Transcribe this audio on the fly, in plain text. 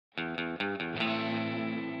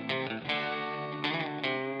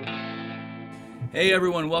Hey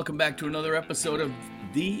everyone, welcome back to another episode of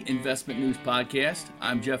the Investment News Podcast.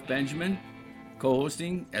 I'm Jeff Benjamin,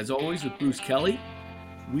 co-hosting as always with Bruce Kelly.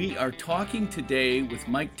 We are talking today with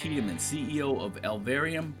Mike Tiedemann, CEO of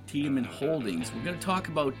Alvarium Tiedemann Holdings. We're going to talk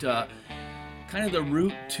about kind of the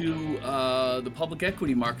route to the public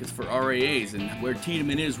equity markets for RIAs and where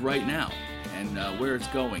Tiedemann is right now and where it's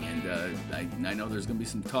going. And I know there's going to be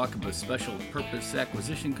some talk of a special purpose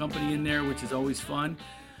acquisition company in there, which is always fun.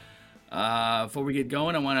 Before we get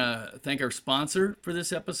going, I want to thank our sponsor for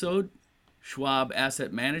this episode, Schwab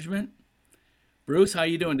Asset Management. Bruce, how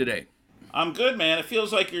you doing today? I'm good, man. It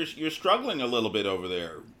feels like you're struggling a little bit over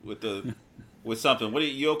there with something. What are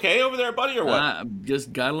you okay over there, buddy, or what?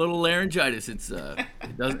 Just got a little laryngitis.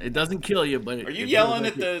 It doesn't kill you, but are you yelling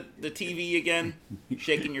at the TV again?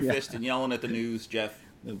 Shaking your fist and yelling at the news, Jeff?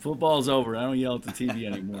 The football's over. I don't yell at the TV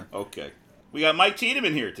anymore. Okay. We got Mike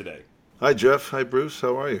Tiedemann here today. Hi, Jeff. Hi, Bruce.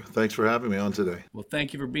 How are you? Thanks for having me on today. Well,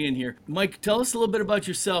 thank you for being here. Mike, tell us a little bit about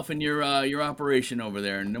yourself and your operation over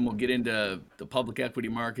there, and then we'll get into the public equity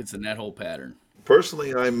markets and that whole pattern.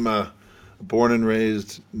 Personally, I'm born and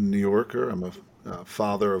raised New Yorker. I'm a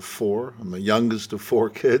father of four. I'm the youngest of four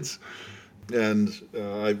kids. And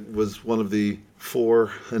I was one of the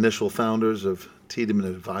four initial founders of Tiedemann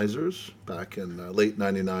Advisors back in late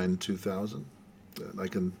 99, 2000. And I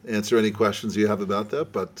can answer any questions you have about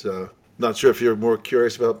that, but not sure if you're more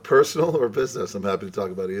curious about personal or business. I'm happy to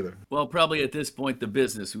talk about either. Well, probably at this point, the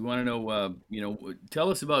business. We want to know,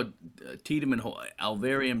 tell us about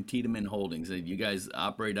Alvarium Tiedemann Holdings. You guys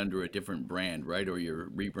operate under a different brand, right? Or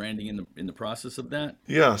you're rebranding in the process of that?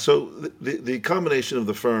 Yeah. So the combination of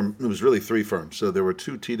the firm, it was really three firms. So there were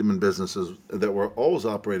two Tiedemann businesses that were always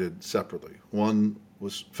operated separately. One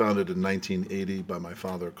was founded in 1980 by my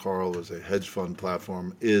father, Carl, as a hedge fund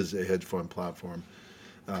platform,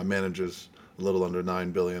 manages a little under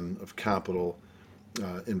 $9 billion of capital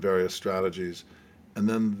in various strategies. And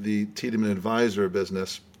then the Tiedemann Advisor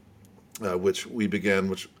business, which we began,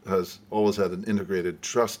 which has always had an integrated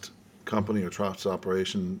trust company or trust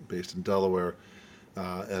operation based in Delaware,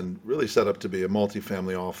 and really set up to be a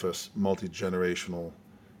multifamily office, multi-generational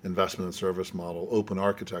investment and service model, open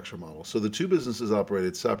architecture model. So the two businesses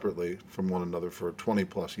operated separately from one another for 20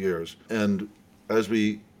 plus years. And as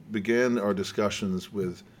we began our discussions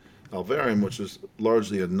with Alvarium, which is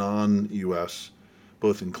largely a non-U.S.,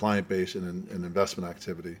 both in client base and in investment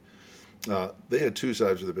activity, they had two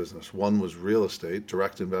sides of the business. One was real estate,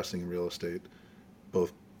 direct investing in real estate,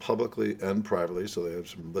 both publicly and privately. So they have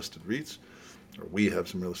some listed REITs, or we have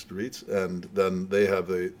some listed REITs, and then they have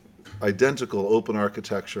the identical open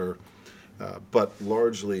architecture, but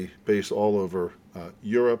largely based all over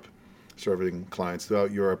Europe, serving clients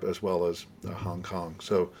throughout Europe as well as Hong Kong.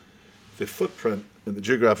 So the footprint and the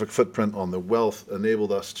geographic footprint on the wealth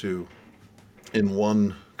enabled us to, in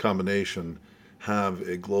one combination, have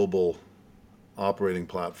a global operating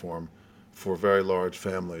platform for very large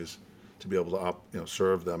families to be able to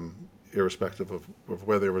serve them irrespective of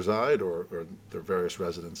where they reside or their various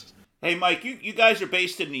residences. Hey, Mike, you guys are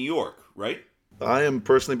based in New York, right? I am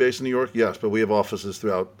personally based in New York, yes, but we have offices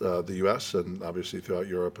throughout the U.S. and obviously throughout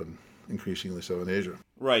Europe and increasingly so in Asia.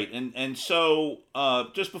 Right, and so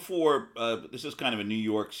just before, this is kind of a New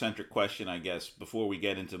York-centric question, I guess, before we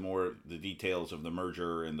get into more the details of the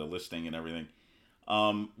merger and the listing and everything.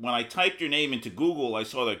 When I typed your name into Google, I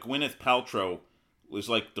saw that Gwyneth Paltrow was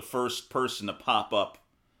like the first person to pop up,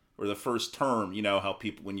 or the first term, you know, how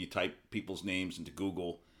people, when you type people's names into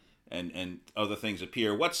Google, and other things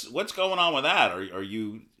appear. What's going on with that?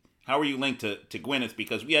 How are you linked to Gwyneth?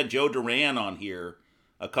 Because we had Joe Duran on here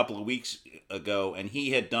a couple of weeks ago, and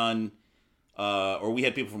he had done, or we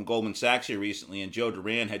had people from Goldman Sachs here recently, and Joe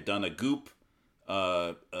Duran had done a Goop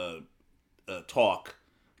talk,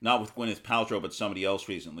 not with Gwyneth Paltrow, but somebody else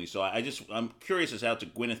recently. So I'm curious as how to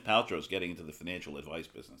Gwyneth Paltrow's getting into the financial advice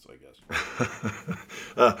business, I guess.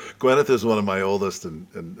 Gwyneth is one of my oldest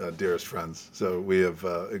and dearest friends. So we have,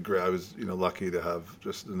 I was lucky to have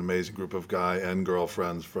just an amazing group of guy and girl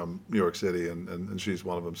friends from New York City, and she's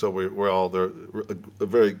one of them. So we're all there, a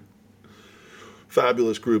very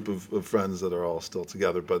fabulous group of friends that are all still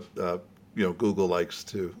together. But Google likes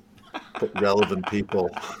to put relevant people.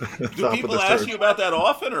 Do people ask you about that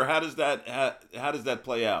often, or how does that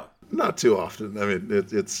play out? Not too often. I mean,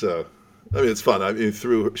 it's fun. I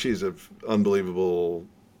mean, she's an unbelievable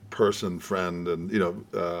person, friend, and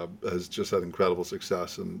has just had incredible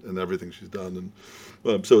success in everything she's done,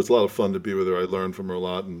 and so it's a lot of fun to be with her. I learned from her a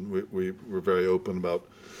lot, and we're very open about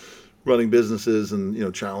running businesses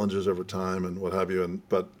and challenges over time and what have you.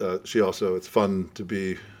 But she also, it's fun to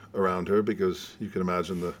be around her because you can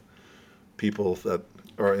imagine the people that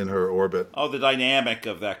are in her orbit. Oh, the dynamic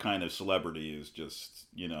of that kind of celebrity is just,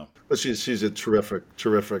 But she's a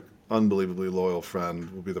terrific, unbelievably loyal friend.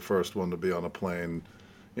 Will be the first one to be on a plane,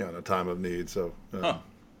 in a time of need. So,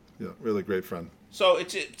 really great friend. So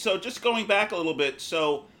so just going back a little bit.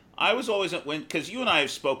 So I was always because you and I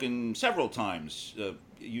have spoken several times.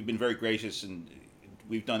 You've been very gracious, and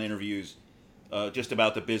we've done interviews just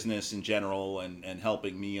about the business in general and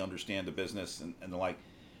helping me understand the business and the like.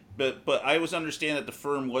 But I always understand that the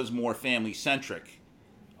firm was more family centric,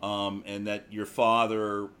 and that your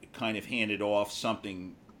father kind of handed off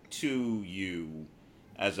something to you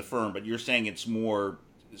as a firm. But you're saying it's more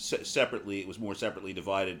separately. It was more separately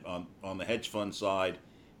divided on the hedge fund side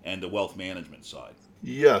and the wealth management side.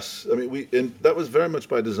 Yes, I mean and that was very much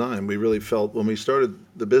by design. We really felt when we started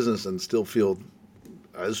the business, and still feel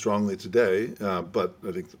as strongly today, but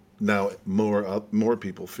I think now more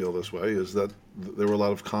people feel this way, is that there were a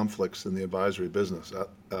lot of conflicts in the advisory business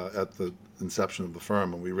at the inception of the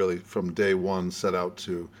firm, and we really from day one set out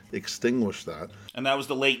to extinguish that. And that was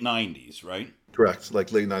the late 90s, right? Correct,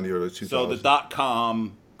 like late 90s, early 2000s. So the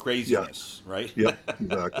 .com craziness, right? Yeah,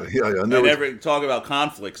 exactly. Yeah. And talk about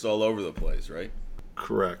conflicts all over the place, right?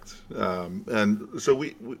 Correct. And so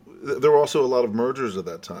we there were also a lot of mergers at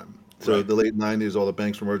that time. So Right. the late 90s, all the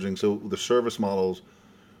banks were merging. So the service models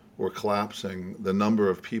were collapsing. The number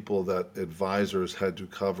of people that advisors had to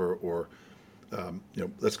cover, or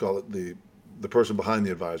let's call it the person behind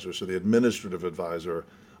the advisor. So the administrative advisor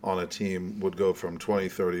on a team would go from 20,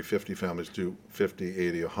 30, 50 families to 50,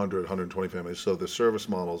 80, 100, 120 families. So the service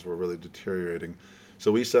models were really deteriorating.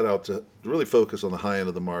 So we set out to really focus on the high end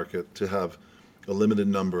of the market, to have a limited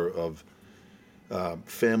number of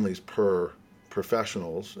families per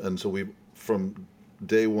professionals. And so from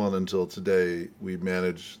day one until today, we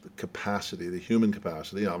manage the capacity, the human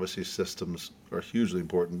capacity. Obviously, systems are hugely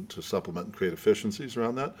important to supplement and create efficiencies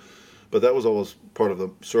around that. But that was always part of the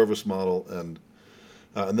service model, and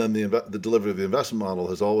then the delivery of the investment model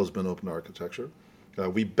has always been open architecture.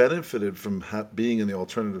 We benefited from being in the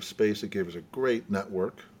alternative space. It gave us a great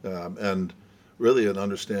network and really an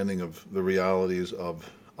understanding of the realities of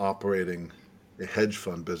operating a hedge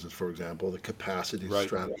fund business, for example, the capacity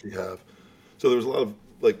strategy you have. So there was a lot of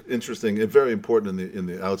interesting and very important in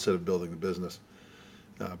the outset of building the business.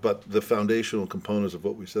 But the foundational components of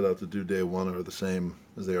what we set out to do day one are the same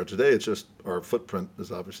as they are today. It's just our footprint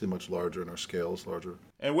is obviously much larger and our scale is larger.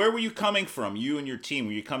 And where were you coming from, you and your team?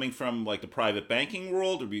 Were you coming from the private banking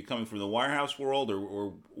world, or were you coming from the wirehouse world,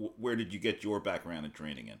 or where did you get your background and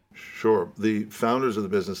training in? Sure. The founders of the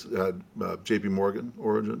business had J.P. Morgan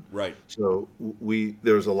origin. Right. So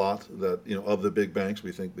there's a lot that, of the big banks,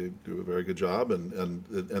 we think they do a very good job. And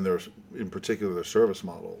there's, in particular, their service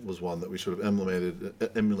model was one that we sort of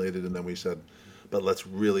emulated, and then we said, but let's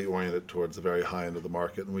really orient it towards the very high end of the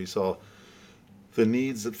market. And we saw the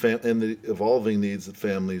needs and the evolving needs that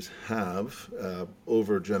families have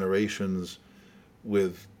over generations,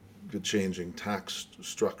 with the changing tax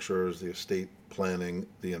structures, the estate planning,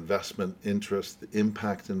 the investment interest, the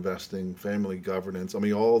impact investing, family governance. I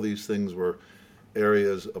mean, all these things were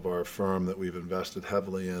areas of our firm that we've invested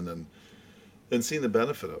heavily in and seen the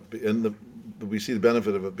benefit of. And we see the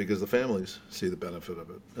benefit of it because the families see the benefit of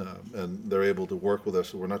it. And they're able to work with us.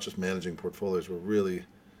 So we're not just managing portfolios, we're really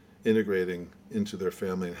integrating into their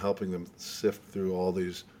family and helping them sift through all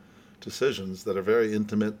these decisions that are very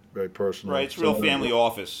intimate, very personal. Right, it's real family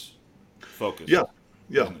office focus. Yeah.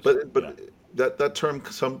 Business. But that term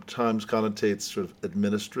sometimes connotates sort of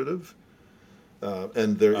administrative,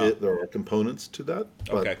 and there are components to that.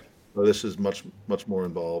 But this is much more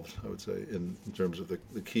involved, I would say, in terms of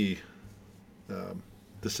the key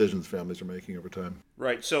decisions families are making over time.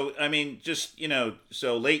 Right. So I mean, just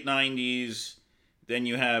so late 90s. Then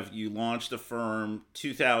you launched the firm,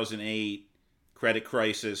 2008, credit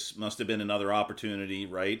crisis, must have been another opportunity,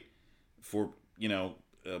 right? For,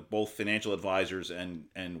 both financial advisors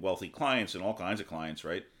and wealthy clients and all kinds of clients,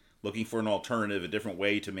 right? Looking for an alternative, a different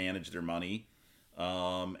way to manage their money.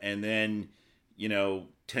 And then,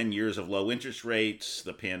 10 years of low interest rates,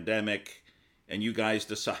 the pandemic, and you guys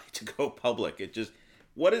decide to go public.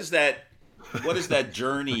 What is that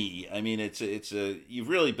journey? I mean, you've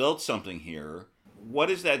really built something here.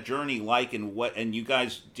 What is that journey like, and you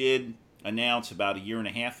guys did announce about a year and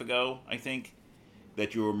a half ago, I think,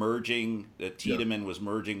 that you were that Tiedemann was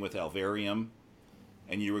merging with Alvarium,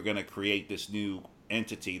 and you were going to create this new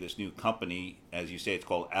entity, this new company, as you say, it's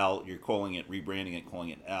called you're calling it, rebranding it, calling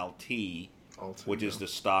it AlTi, which is the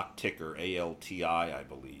stock ticker, ALTI, I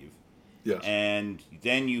believe. Yes. And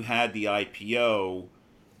then you had the IPO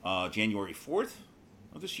January 4th,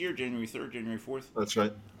 this year, January 3rd, January 4th. That's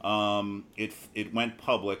right. It went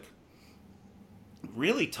public.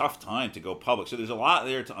 Really tough time to go public. So there's a lot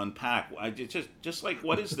there to unpack. Just like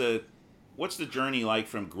what's the journey like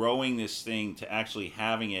from growing this thing to actually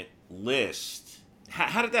having it list?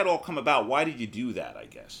 How did that all come about? Why did you do that, I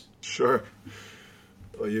guess? Sure.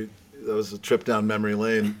 Well, that was a trip down memory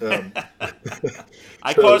lane.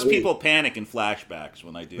 I cause people panic and flashbacks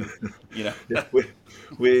when I do. Yeah,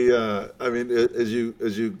 I mean, as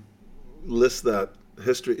you list that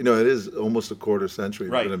history, it is almost a quarter century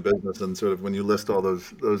Right. been in business, and sort of when you list all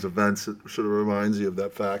those events, it sort of reminds you of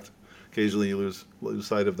that fact. Occasionally, you lose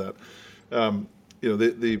sight of that.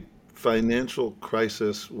 The financial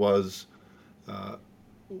crisis was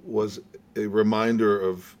a reminder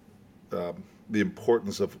of the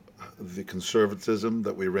importance of the conservatism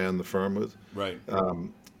that we ran the firm with, Right.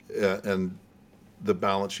 and the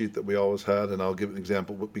balance sheet that we always had. And I'll give an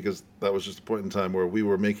example because that was just a point in time where we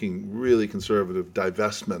were making really conservative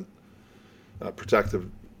divestment, protective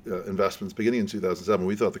investments beginning in 2007.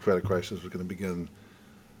 We thought the credit crisis was going to begin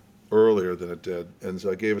earlier than it did, and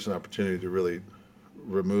so it gave us an opportunity to really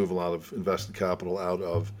remove a lot of invested capital out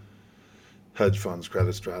of hedge funds,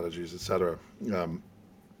 credit strategies, et cetera.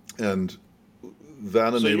 And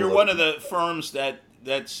that So you're enabled one of the firms that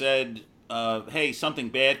said, hey, something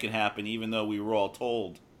bad could happen, even though we were all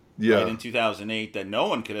told right in 2008 that no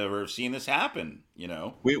one could ever have seen this happen,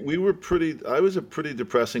 We were I was a pretty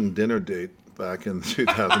depressing dinner date back in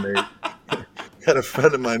 2008. Had a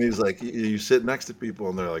friend of mine, he's like, you sit next to people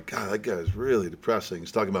and they're like, God, that guy's really depressing.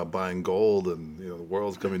 He's talking about buying gold and, the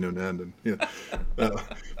world's coming to an end. And,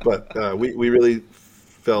 but we really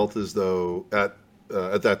felt as though at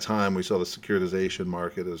that time we saw the securitization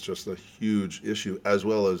market as just a huge issue, as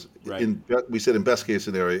well as Right. we said in best case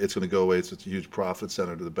scenario, it's going to go away. It's a huge profit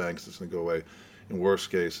center to the banks. It's going to go away. In worst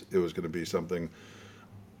case, it was going to be something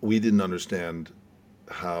we didn't understand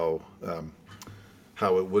how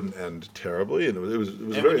it wouldn't end terribly, and it was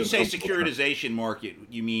And very when you say uncomfortable time. securitization market,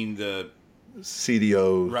 you mean the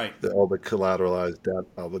CDOs, Right. all the collateralized debt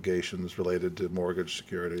obligations related to mortgage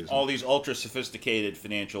securities. all these ultra sophisticated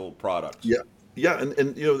financial products. Yeah, and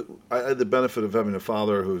I had the benefit of having a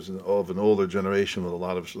father who's of an older generation with a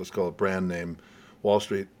lot of, let's call it, brand name Wall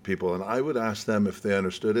Street people, and I would ask them if they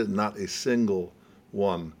understood it. Not a single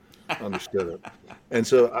one understood it. And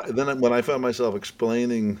so then when I found myself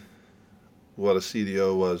explaining what a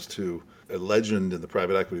CDO was to a legend in the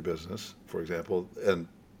private equity business, for example, and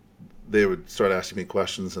they would start asking me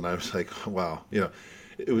questions, and I was like, wow,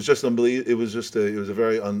 it was just unbelievable. It was a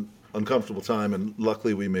very uncomfortable time, and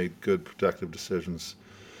luckily we made good protective decisions.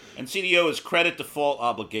 And CDO is credit default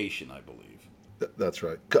obligation, I believe. That's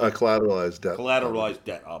right. Collateralized debt. Collateralized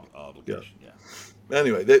debt obligation. Yeah.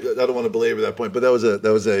 Anyway, I don't want to belabor that point, but that was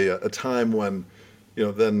a time when,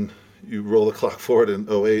 then you roll the clock forward in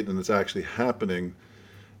 '08 and it's actually happening,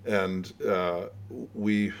 and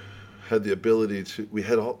we had the ability we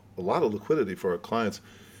had a lot of liquidity for our clients,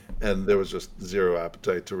 and there was just zero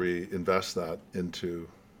appetite to reinvest that into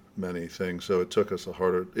many things. So it took us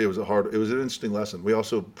it was an interesting lesson. We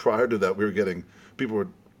also, prior to that, people were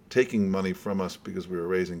taking money from us because we were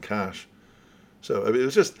raising cash. So I mean, it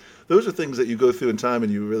was just, those are things that you go through in time,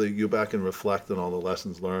 and you really go back and reflect on all the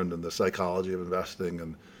lessons learned and the psychology of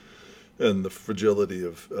investing and the fragility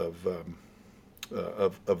of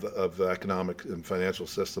the economic and financial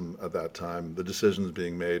system at that time. The decisions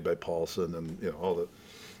being made by Paulson and all the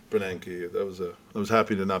Bernanke. I was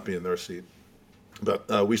happy to not be in their seat,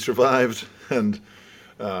 but we survived. And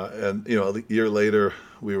a year later,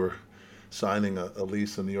 we were signing a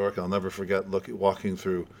lease in New York. I'll never forget walking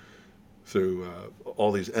through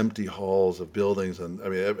all these empty halls of buildings, and I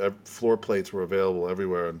mean, floor plates were available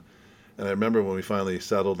everywhere. And I remember when we finally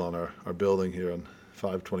settled on our building here on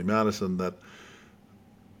 520 Madison that,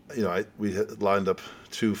 we had lined up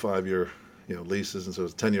 2 5-year, leases, and so it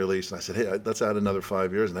was a 10-year lease. And I said, hey, let's add another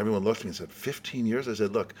 5 years. And everyone looked at me and said, 15 years? I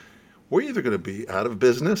said, look, we're either going to be out of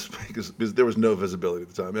business because there was no visibility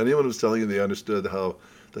at the time. Anyone who was telling you they understood how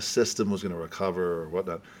the system was going to recover or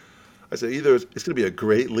whatnot, I said, either it's going to be a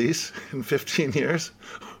great lease in 15 years,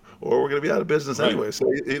 or we're going to be out of business anyway.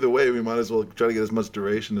 So either way, we might as well try to get as much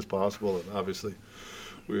duration as possible. And obviously,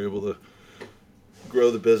 we were able to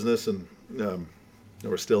grow the business, and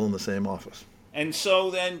we're still in the same office. And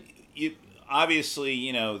so then,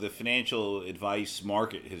 obviously, the financial advice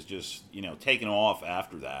market has just, taken off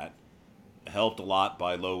after that. Helped a lot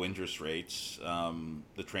by low interest rates,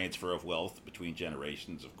 the transfer of wealth between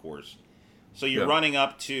generations, of course. So you're running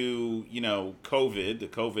up to, the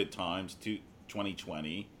COVID times, to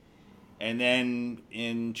 2020. And then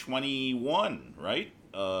in 21, right?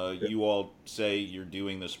 you all say you're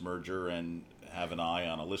doing this merger and have an eye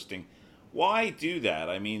on a listing. Why do that?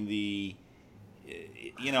 I mean,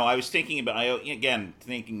 I was thinking about,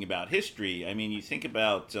 thinking about history. I mean, you think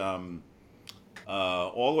about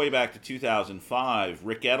all the way back to 2005,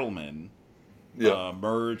 Rick Edelman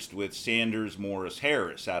merged with Sanders Morris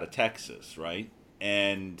Harris out of Texas, right?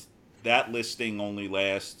 And that listing only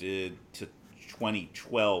lasted to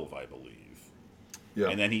 2012, I believe. Yeah.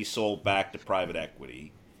 And then he sold back to private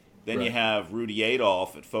equity. Then you have Rudy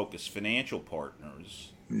Adolph at Focus Financial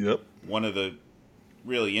Partners. Yep. One of the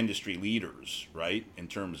really industry leaders, right, in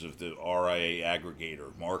terms of the RIA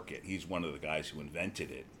aggregator market. He's one of the guys who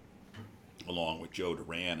invented it, along with Joe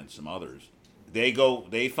Duran and some others. They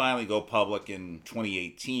finally go public in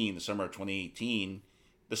 2018, the summer of 2018.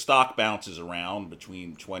 The stock bounces around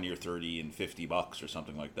between 20 or 30 and $50 or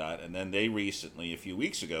something like that. And then they recently, a few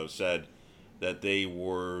weeks ago, said that they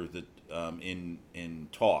were in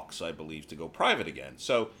talks, I believe, to go private again.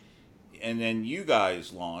 So, and then you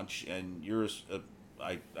guys launch, and yours,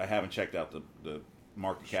 I haven't checked out the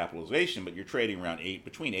market capitalization, but you're trading around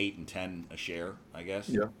between 8 and 10 a share, I guess.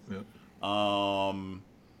 Yeah.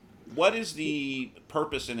 What is the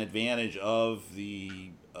purpose and advantage of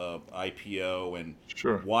the IPO, and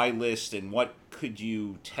why list, and what could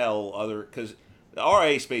you tell other, because the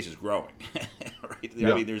RIA space is growing, right?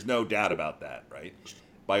 I mean, there's no doubt about that, right?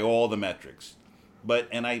 By all the metrics. But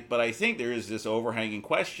I think there is this overhanging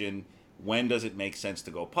question: when does it make sense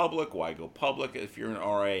to go public? Why go public? If you're an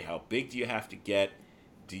RIA, how big do you have to get?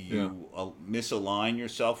 Do you misalign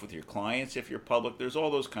yourself with your clients if you're public? There's all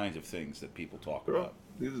those kinds of things that people talk about.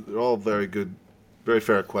 They're all very good, very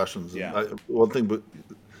fair questions. Yeah. One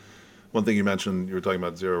thing you mentioned, you were talking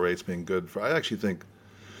about zero rates being good for. I actually think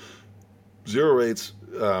zero rates,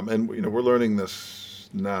 and we're learning this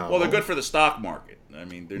now. Well, they're good for the stock market. I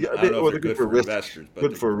mean, I don't know if they're good for investors, but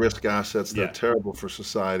good for risk assets. They're terrible for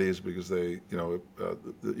societies because they, you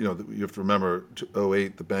have to remember,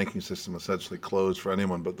 2008, the banking system essentially closed for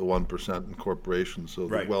anyone but the 1% in corporations. So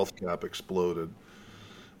the wealth gap exploded,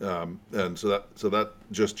 and so that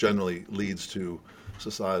just generally leads to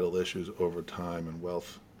societal issues over time and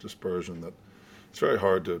wealth dispersion that it's very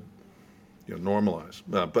hard to normalize.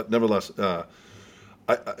 But nevertheless,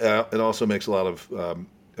 it also makes a lot of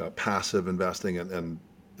passive investing and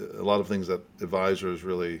a lot of things that advisors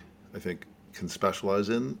really, I think, can specialize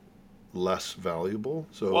in less valuable.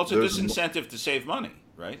 So it's a disincentive to save money,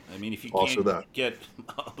 right? I mean, if you can't get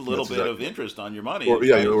a little bit of interest on your money,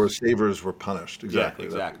 or savers were punished. Exactly.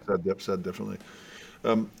 Yeah, exactly. Said differently.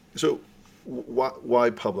 So why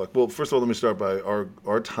public? Well, first of all, let me start by our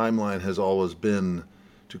timeline has always been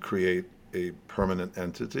to create a permanent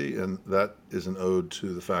entity, and that is an ode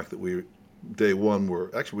to the fact that day one,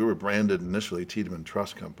 we were branded initially Tiedemann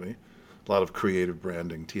Trust Company, a lot of creative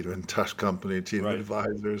branding, Tiedemann Trust Company, Tiedemann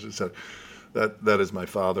Advisors, etc. That is my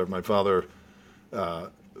father. My father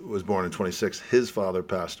was born in 26. His father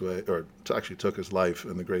passed away, or actually took his life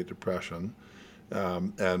in the Great Depression.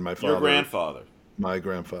 And my father. Your grandfather. My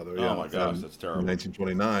grandfather. Oh my gosh, that's terrible. In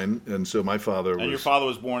 1929, and so my father. And your father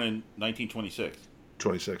was born in 1926.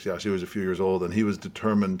 26, yes. He was a few years old, and he was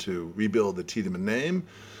determined to rebuild the Tiedemann name,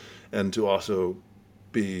 and to also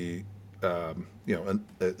be, a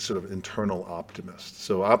sort of internal optimist.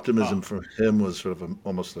 So optimism for him was sort of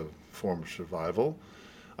almost a form of survival.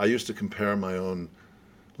 I used to compare my own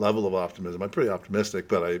level of optimism. I'm pretty optimistic,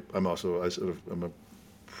 but I'm a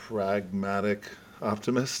pragmatic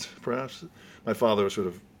optimist, perhaps. My father was sort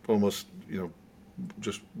of almost,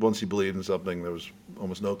 just once he believed in something, there was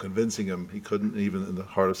almost no convincing him. He couldn't, even in the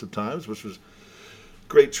hardest of times, which was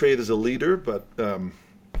great trait as a leader, but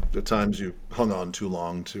at times you hung on too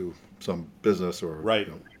long to some business or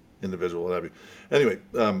individual, what have you. Anyway,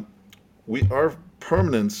 our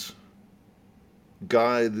permanence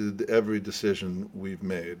guided every decision we've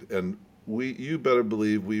made, and you better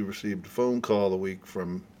believe we received a phone call a week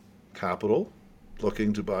from capital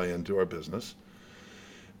looking to buy into our business.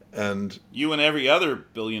 And you and every other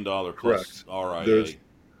billion-dollar plus RIA. There's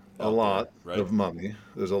a lot of money.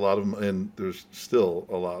 There's a lot of, and there's still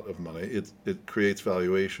a lot of money. It creates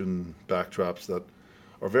valuation backdrops that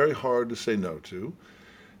are very hard to say no to.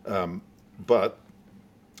 But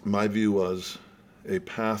my view was a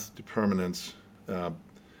path to permanence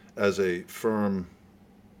as a firm,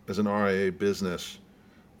 as an RIA business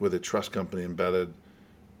with a trust company embedded.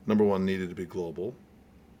 Number one, needed to be global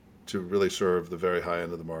to really serve the very high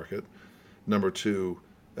end of the market. Number two,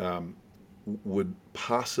 would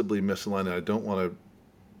possibly misalign, and I don't want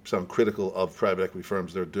to sound critical of private equity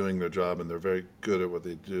firms. They're doing their job and they're very good at what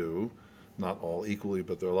they do. Not all equally,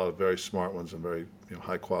 but there are a lot of very smart ones and very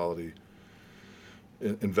high quality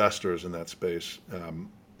investors in that space.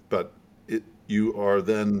 But you are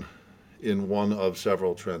then in one of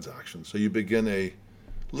several transactions. So you begin a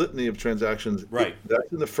litany of transactions. Right.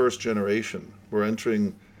 That's in the first generation. We're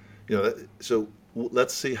entering, so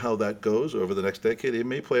let's see how that goes over the next decade. It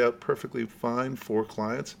may play out perfectly fine for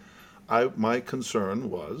clients. Our concern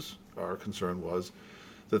was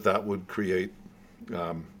that would create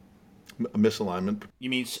a misalignment. You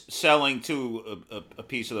mean selling to a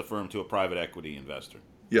piece of the firm to a private equity investor?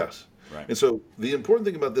 Yes. Right. And so the important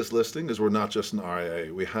thing about this listing is we're not just an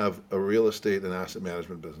RIA. We have a real estate and asset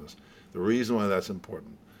management business. The reason why that's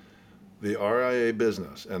important, the RIA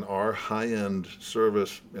business and our high-end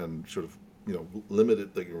service and sort of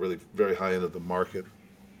limited, like really very high end of the market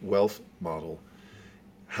wealth model,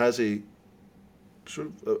 has a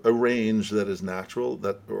sort of a range that is natural,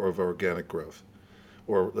 or of organic growth,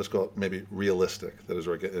 or let's call it maybe realistic, that is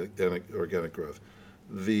organic growth.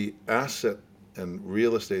 The asset and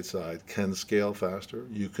real estate side can scale faster.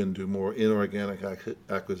 You can do more inorganic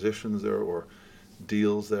acquisitions there or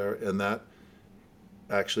deals there, and that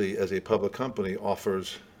actually, as a public company,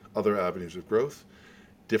 offers other avenues of growth,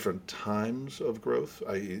 different times of growth,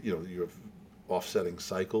 i.e., you have offsetting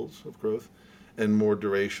cycles of growth, and more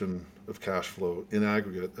duration of cash flow in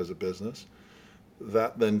aggregate as a business.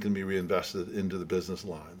 That then can be reinvested into the business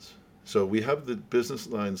lines. So we have the business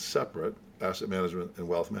lines separate, asset management and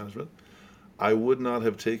wealth management. I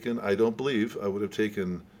don't believe I would have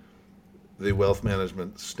taken the wealth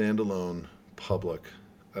management standalone public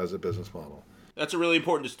as a business model. That's a really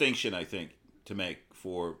important distinction, I think, to make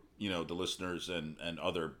for the listeners and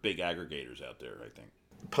other big aggregators out there, I think.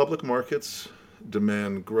 Public markets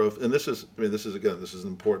demand growth, and this is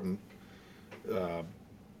important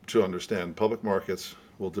to understand. Public markets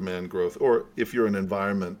will demand growth, or if you're in an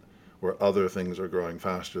environment where other things are growing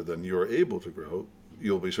faster than you're able to grow,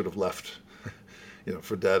 you'll be sort of left,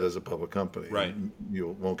 for dead as a public company. Right.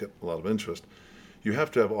 You won't get a lot of interest. You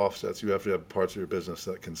have to have offsets. You have to have parts of your business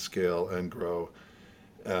that can scale and grow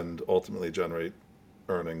and ultimately generate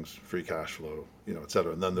earnings, free cash flow, et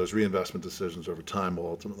cetera. And then those reinvestment decisions over time will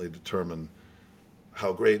ultimately determine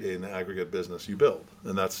how great an aggregate business you build.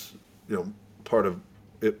 And that's, a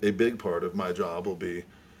big part of my job will be,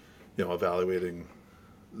 evaluating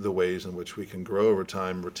the ways in which we can grow over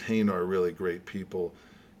time, retain our really great people,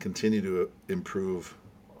 continue to improve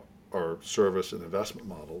our service and investment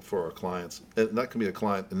model for our clients. And that can be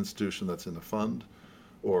an institution that's in a fund,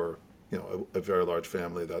 or a very large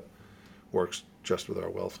family that works just with our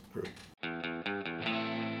wealth group.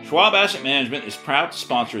 Schwab Asset Management is proud to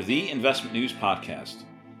sponsor the Investment News podcast.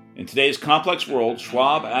 In today's complex world,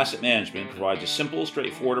 Schwab Asset Management provides a simple,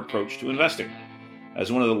 straightforward approach to investing.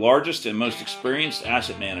 As one of the largest and most experienced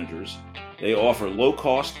asset managers, they offer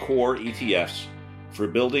low-cost core ETFs for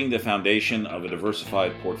building the foundation of a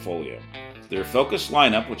diversified portfolio. Their focused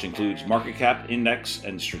lineup, which includes market cap, index,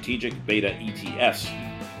 and strategic beta ETFs,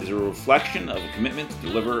 is a reflection of a commitment to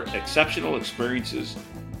deliver exceptional experiences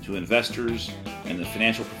to investors and the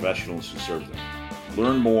financial professionals who serve them.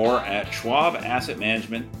 Learn more at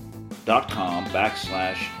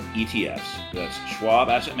schwabassetmanagement.com/ETFs. That's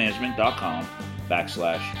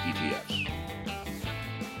schwabassetmanagement.com/ETFs.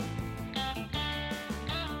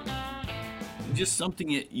 Just something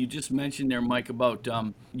you just mentioned there, Mike, about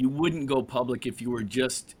you wouldn't go public if you were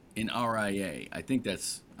just an RIA. I think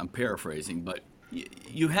I'm paraphrasing, but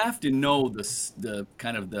you have to know the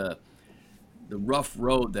kind of the rough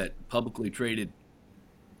road that publicly traded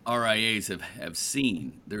RIAs have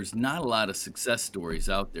seen. There's not a lot of success stories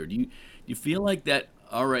out there. Do you feel like that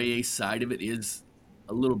RIA side of it is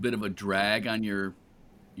a little bit of a drag on your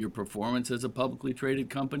performance as a publicly traded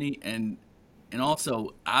company? And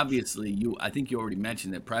also, obviously, I think you already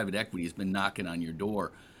mentioned that private equity has been knocking on your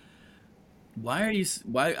door. Why?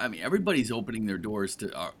 I mean, everybody's opening their doors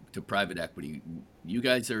to private equity. You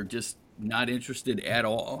guys are just not interested at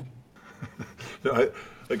all. No,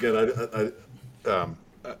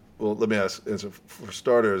 well, let me answer. For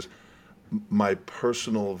starters, my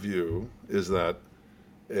personal view is that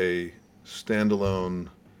a standalone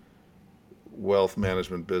wealth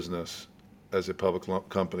management business as a public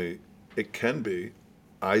company, it can be.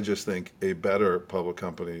 I just think a better public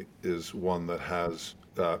company is one that has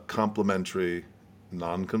complementary,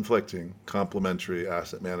 non-conflicting, complementary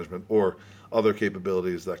asset management or other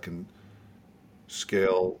capabilities that can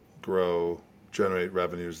scale, grow, generate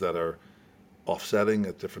revenues that are offsetting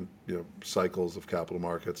at different cycles of capital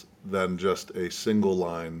markets than just a single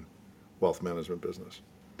line wealth management business.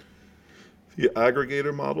 The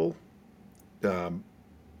aggregator model,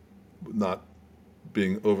 not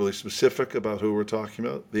being overly specific about who we're talking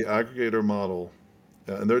about, the aggregator model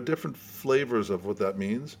and there are different flavors of what that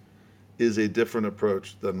means, is a different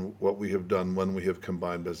approach than what we have done when we have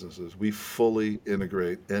combined businesses. We fully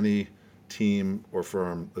integrate any team or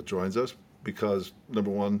firm that joins us because,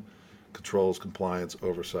 number one, controls, compliance,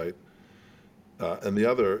 oversight. And the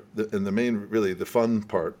other, and the main, really, the fun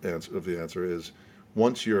part of the answer is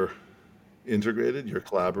once you're integrated, you're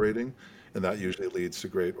collaborating, and that usually leads to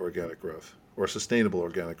great organic growth or sustainable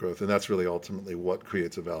organic growth. And that's really ultimately what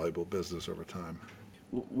creates a valuable business over time.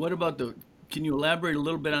 What about can you elaborate a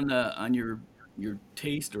little bit on your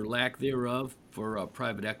taste or lack thereof for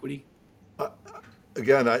private equity?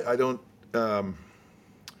 Again, I don't,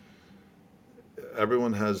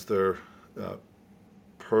 everyone has their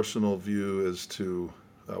personal view as to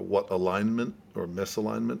what alignment or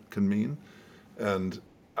misalignment can mean. And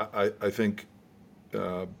I think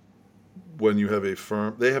when you have a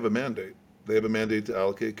firm, they have a mandate. They have a mandate to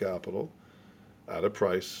allocate capital at a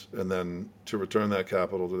price and then to return that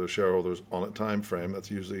capital to their shareholders on a time frame that's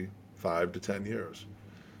usually 5 to 10 years.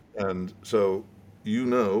 And so you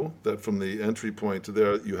know that from the entry point to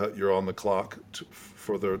there, you're on the clock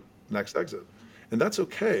for their next exit. And that's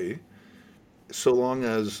okay so long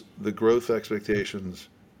as the growth expectations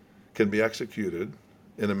can be executed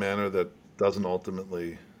in a manner that doesn't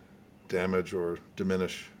ultimately damage or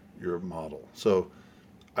diminish your model. So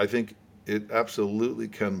I think it absolutely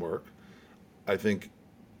can work. I think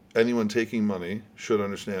anyone taking money should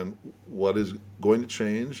understand what is going to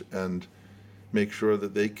change and make sure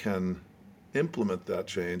that they can implement that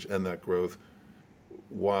change and that growth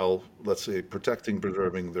while, let's say, protecting,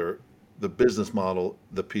 preserving the business model,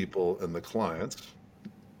 the people, and the clients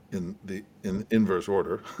in inverse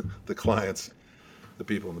order. The clients, the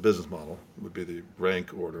people, and the business model would be the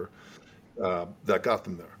rank order that got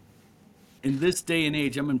them there. In this day and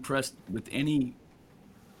age, I'm impressed with any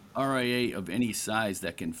RIA of any size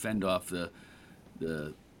that can fend off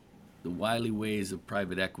the wily ways of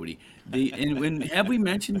private equity. Have we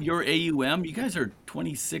mentioned your AUM? You guys are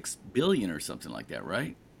 26 billion or something like that,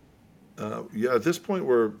 right? Yeah, at this point,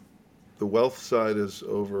 the wealth side is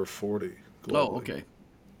over 40 globally. Oh, okay.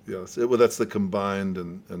 Yes, well, that's the combined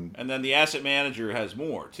and then the asset manager has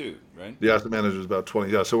more too, right? The asset manager is about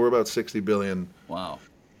 20. Yeah, so we're about 60 billion. Wow.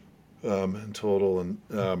 In total,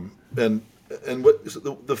 and what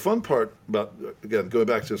so the fun part about, again, going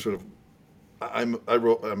back to sort of, I'm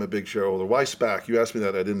a big shareholder. Why SPAC? You asked me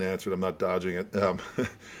that. I didn't answer it. I'm not dodging it.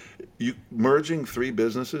 You merging 3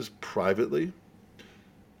 businesses privately,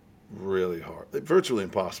 really hard, virtually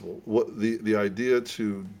impossible. What the idea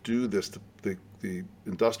to do this, the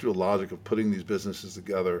industrial logic of putting these businesses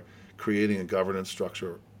together, creating a governance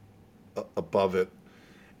structure above it,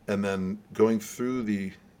 and then going through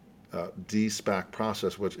the de-SPAC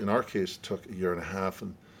process, which in our case took a year and a half,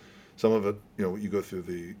 and some of it, you go through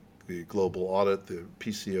the global audit, the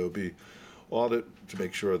PCOB audit, to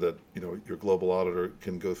make sure that your global auditor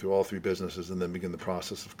can go through all 3 businesses and then begin the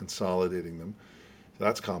process of consolidating them. So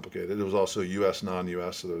that's complicated. It was also U.S.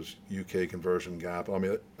 non-U.S., so there's UK conversion gap. I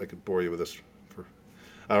mean, I could bore you with this for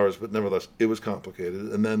hours, but nevertheless, it was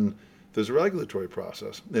complicated. And then there's a regulatory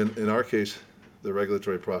process. In our case, the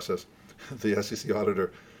regulatory process, the SEC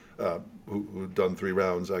auditor, who'd done 3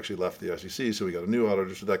 rounds, actually left the SEC, so we got a new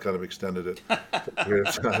auditor, so that kind of extended it for a period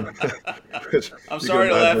of time. I'm sorry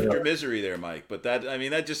to laugh at your misery there, Mike, but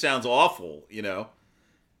that just sounds awful,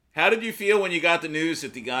 How did you feel when you got the news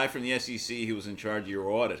that the guy from the SEC who was in charge of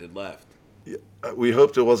your audit had left? Yeah, we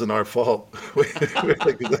hoped it wasn't our fault. We're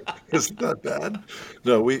like, is that bad?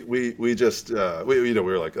 No, we just we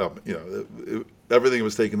were like, everything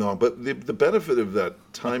was taken on. But the benefit of that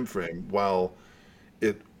time frame, while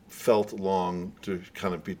it felt long to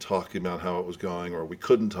kind of be talking about how it was going, or we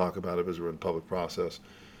couldn't talk about it because we were in public process,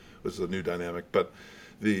 was a new dynamic. But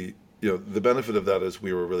the benefit of that is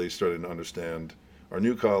we were really starting to understand our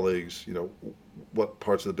new colleagues, what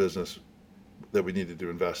parts of the business that we needed to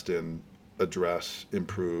invest in, address,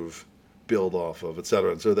 improve, build off of, et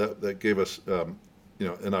cetera. And so that gave us,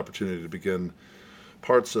 an opportunity to begin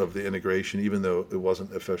parts of the integration, even though it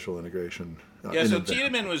wasn't official integration. So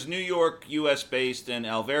Tiedemann was New York, U.S. based, and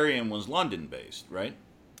Alvarium was London based, right?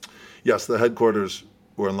 Yes, the headquarters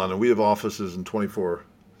were in London. We have offices in 24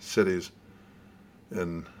 cities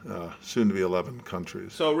in soon to be 11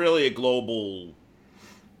 countries. So really a global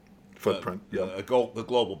footprint. A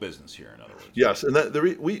global business here, in other words. Yes, and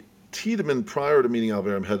Tiedemann, prior to meeting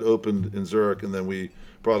Alvarium, had opened in Zurich, and then we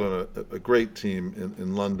brought on a great team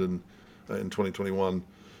in London in 2021,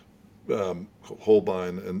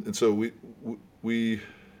 Holbein, and so we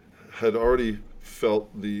had already felt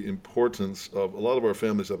the importance of a lot of our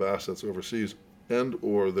families have assets overseas, and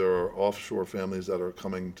or there are offshore families that are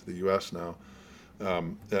coming to the U.S. now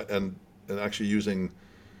and actually using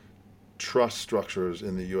trust structures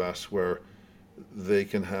in the U.S. where they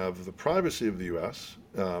can have the privacy of the U.S.,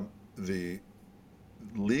 the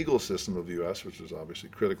legal system of the U.S., which is obviously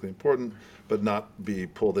critically important, but not be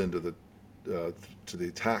pulled into the to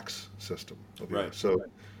the tax system of the U.S. So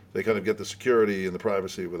they kind of get the security and the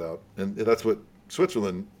privacy without, and that's what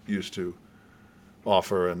Switzerland used to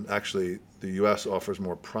offer, and actually the U.S. offers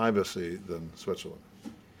more privacy than Switzerland,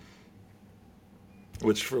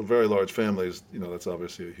 which for very large families, that's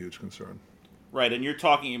obviously a huge concern. Right, and you're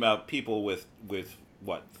talking about people with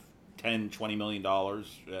what, $10-20 million?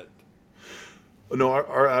 No,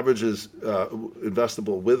 our average is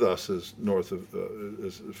investable with us is north of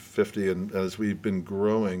is 50, and as we've been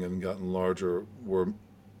growing and gotten larger, we're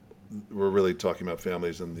really talking about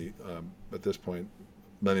families in the at this point,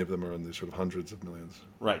 many of them are in the sort of hundreds of millions.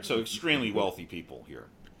 Right, so extremely wealthy people here.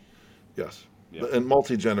 Yes, yeah. And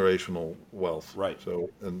multi-generational wealth. Right. So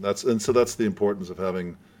that's the importance of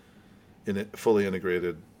having fully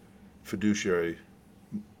integrated fiduciary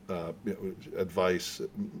advice.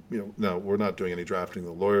 Now we're not doing any drafting;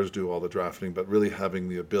 the lawyers do all the drafting, but really having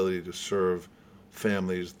the ability to serve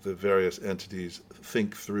families, the various entities,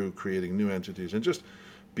 think through creating new entities, and just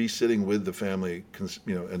be sitting with the family,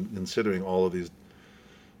 and considering all of these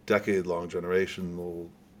decade-long generational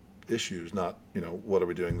issues. Not what are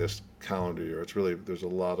we doing this calendar year? It's really, there's a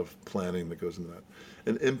lot of planning that goes into that,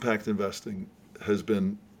 and impact investing has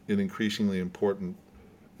been an increasingly important.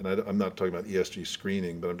 And I'm not talking about ESG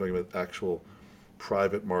screening, but I'm talking about actual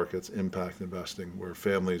private markets impact investing, where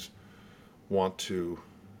families want to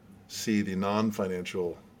see the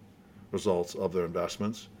non-financial results of their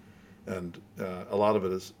investments. And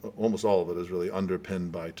almost all of it is really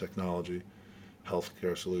underpinned by technology,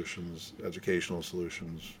 healthcare solutions, educational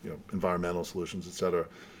solutions, environmental solutions, et cetera.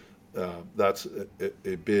 That's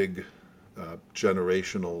a big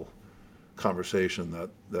generational conversation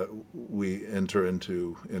that we enter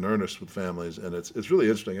into in earnest with families, and it's really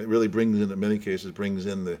interesting. It really in many cases brings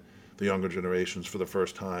in the younger generations for the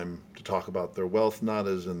first time to talk about their wealth, not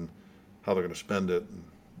as in how they're going to spend it,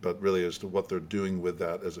 but really as to what they're doing with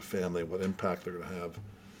that as a family, what impact they're going to have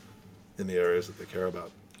in the areas that they care about.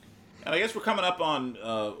 And I guess we're coming up on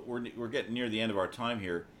we're getting near the end of our time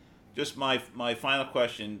here. Just my final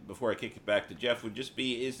question before I kick it back to Jeff would just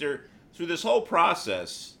be: is there, through this whole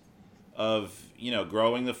process of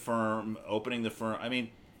growing the firm, opening the firm, I mean,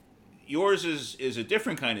 yours is a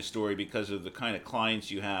different kind of story because of the kind of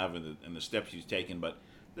clients you have and the steps you've taken, but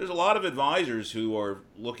there's a lot of advisors who are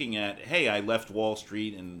looking at, hey, I left Wall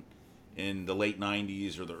Street in the late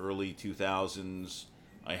 90s or the early 2000s,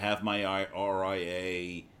 I have my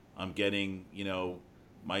RIA, I'm getting,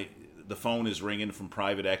 the phone is ringing from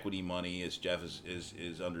private equity money, as Jeff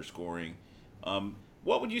is underscoring.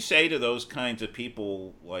 What would you say to those kinds of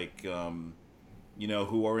people, like,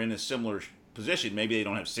 who are in a similar position? Maybe they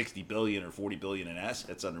don't have 60 billion or 40 billion in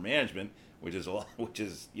assets under management, which is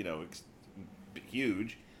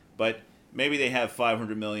huge, but maybe they have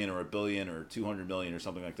 500 million or a billion or 200 million or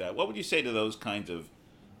something like that. What would you say to those kinds of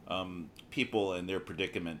people and their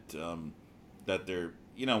predicament, that they're,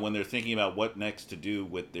 when they're thinking about what next to do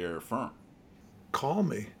with their firm? Call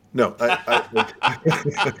me. No, there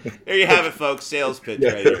you have it, folks. Sales pitch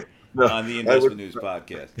right here on the Investment News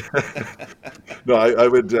Podcast. No,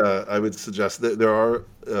 I would suggest that there are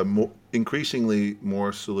increasingly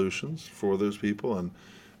more solutions for those people, and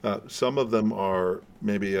some of them are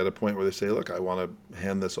maybe at a point where they say, look, I want to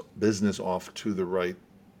hand this business off to the right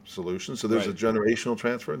solution. So there's a generational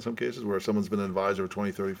transfer in some cases where someone's been an advisor for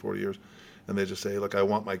 20, 30, 40 years, and they just say, look, I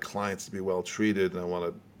want my clients to be well treated, and I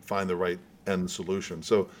want to find the right end solution.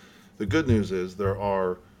 So the good news is there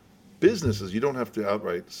are businesses you don't have to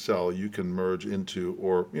outright sell. You can merge into,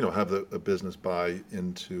 or have a business buy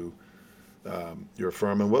into your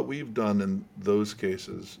firm. And what we've done in those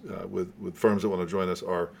cases with firms that want to join us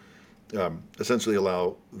are essentially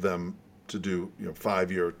allow them to do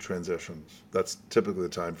 5-year transitions. That's typically the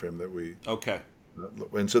time frame that we. Okay.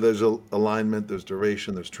 And so there's alignment, there's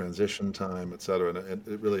duration, there's transition time, et cetera, and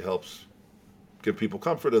it really helps give people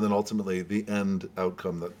comfort, and then ultimately the end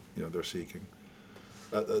outcome that they're seeking.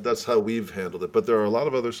 That's how we've handled it. But there are a lot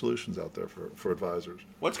of other solutions out there for advisors.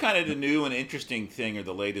 What's kind of the new and interesting thing, or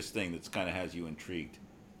the latest thing that's kind of has you intrigued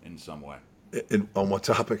in some way? On what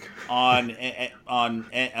topic? On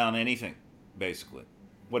anything, basically.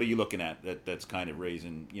 What are you looking at that's kind of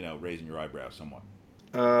raising your eyebrows somewhat?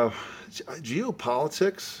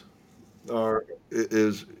 Geopolitics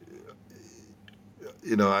is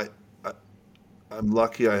I'm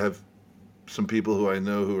lucky. I have some people who I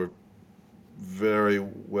know who are very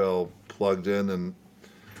well plugged in, and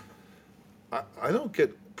I don't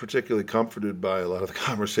get particularly comforted by a lot of the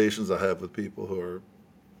conversations I have with people who are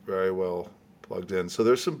very well plugged in. So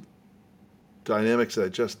there's some dynamics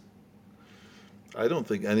that I don't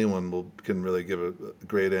think anyone can really give a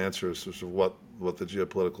great answer as to what the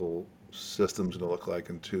geopolitical system's going to look like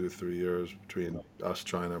in 2 to 3 years between us,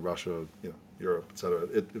 China, Russia, Europe, et cetera.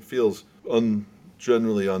 It feels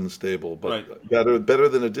generally unstable, but right. better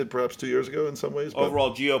than it did perhaps 2 years ago in some ways.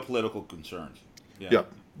 Overall geopolitical concerns. Yeah,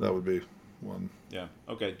 that would be one. Yeah.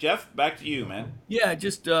 Okay, Jeff, back to you, man. Yeah,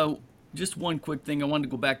 just one quick thing. I wanted to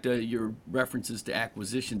go back to your references to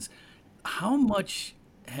acquisitions. How much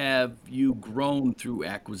have you grown through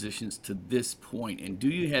acquisitions to this point, and do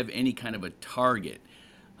you have any kind of a target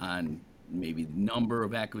on maybe the number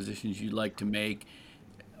of acquisitions you'd like to make?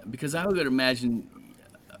 Because I would imagine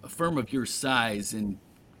a firm of your size and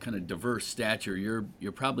kind of diverse stature,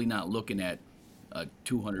 you're probably not looking at a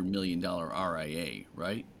 $200 million RIA,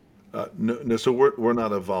 right? No. So we're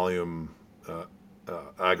not a volume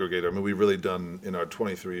aggregator. I mean, we've really done in our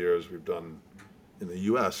 23 years. We've done in the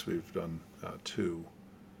U.S. We've done 2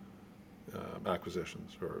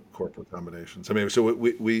 acquisitions or corporate combinations. I mean, so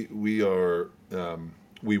we are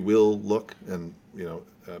we will look and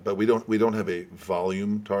but we don't have a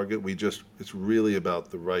volume target. It's really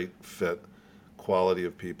about the right fit, quality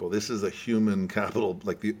of people. This is a human capital,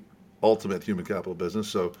 like the ultimate human capital business.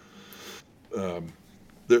 So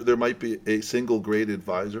there might be a single great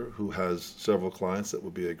advisor who has several clients that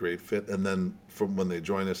would be a great fit, and then from when they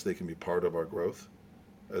join us, they can be part of our growth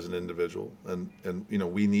as an individual. And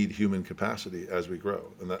we need human capacity as we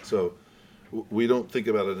grow, and that so we don't think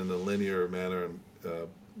about it in a linear manner. And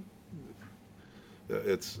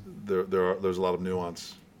there's a lot of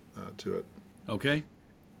nuance to it. Okay.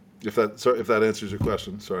 If that answers your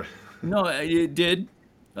question, sorry. No, it did.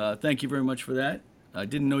 Thank you very much for that. I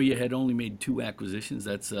didn't know you had only made 2 acquisitions.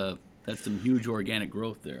 That's some huge organic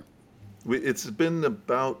growth there. It's been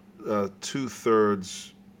about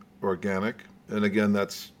 2/3 organic, and again,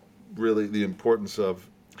 that's really the importance of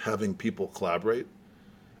having people collaborate,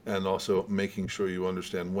 and also making sure you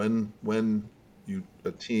understand when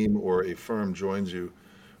a team or a firm joins you,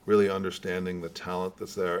 really understanding the talent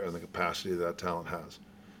that's there and the capacity that talent has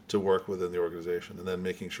to work within the organization, and then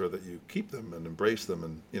making sure that you keep them and embrace them,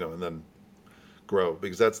 and and then grow,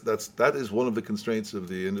 because that is one of the constraints of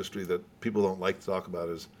the industry that people don't like to talk about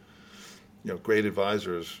is great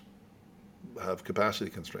advisors have capacity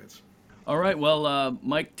constraints. All right. Well,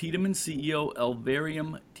 Mike Tiedemann, CEO,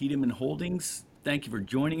 Alvarium Tiedemann Holdings, thank you for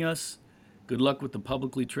joining us. Good luck with the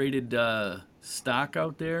publicly traded stock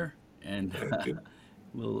out there, and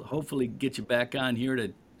we'll hopefully get you back on here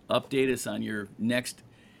to update us on your next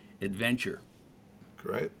adventure.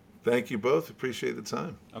 Great. Thank you both. Appreciate the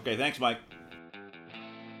time. Okay, thanks, Mike.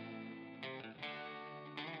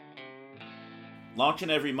 Launching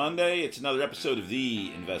every Monday, it's another episode of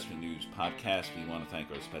the Investment News Podcast. We want to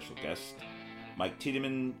thank our special guest, Mike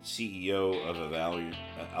Tiedemann, CEO of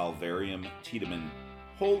Alvarium Tiedemann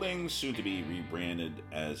Holdings, soon to be rebranded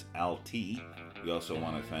as AlTi. We also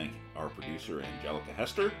want to thank our producer, Angelica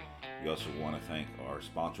Hester. We also want to thank our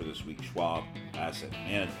sponsor this week, Schwab Asset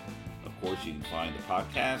Management. Of course, you can find the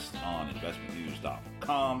podcast on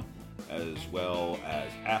investmentnews.com, as well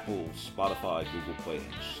as Apple, Spotify, Google Play,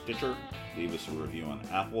 and Stitcher. Leave us a review on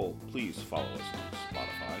Apple. Please follow us on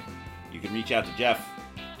Spotify. You can reach out to Jeff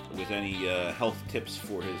with any health tips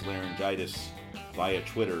for his laryngitis via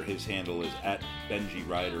Twitter. His handle is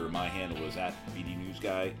 @BenjiRider. My handle is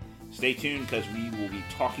 @BDNewsGuy. Stay tuned, because we will be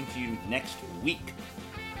talking to you next week